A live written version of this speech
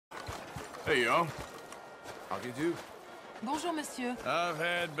Hey, y'all. How do you do? Bonjour, monsieur. I've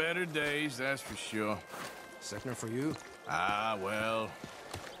had better days, that's for sure. Second for you? Ah, well,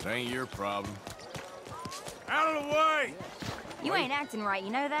 it ain't your problem. Out of the way! You ain't acting right,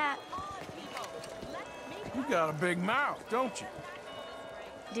 you know that? You got a big mouth, don't you?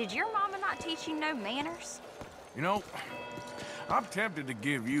 Did your mama not teach you no manners? You know, I'm tempted to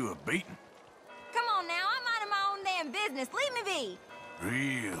give you a beating. Come on now, I'm minding my own damn business. Leave me be.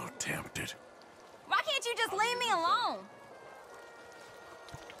 Real tempted. Why can't you just leave me alone?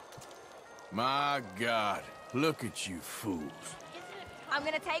 My God, look at you fools. I'm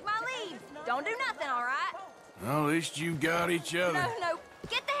gonna take my leave. Don't do nothing, all right? Well, at least you got each other. No,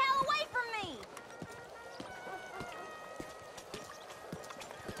 get the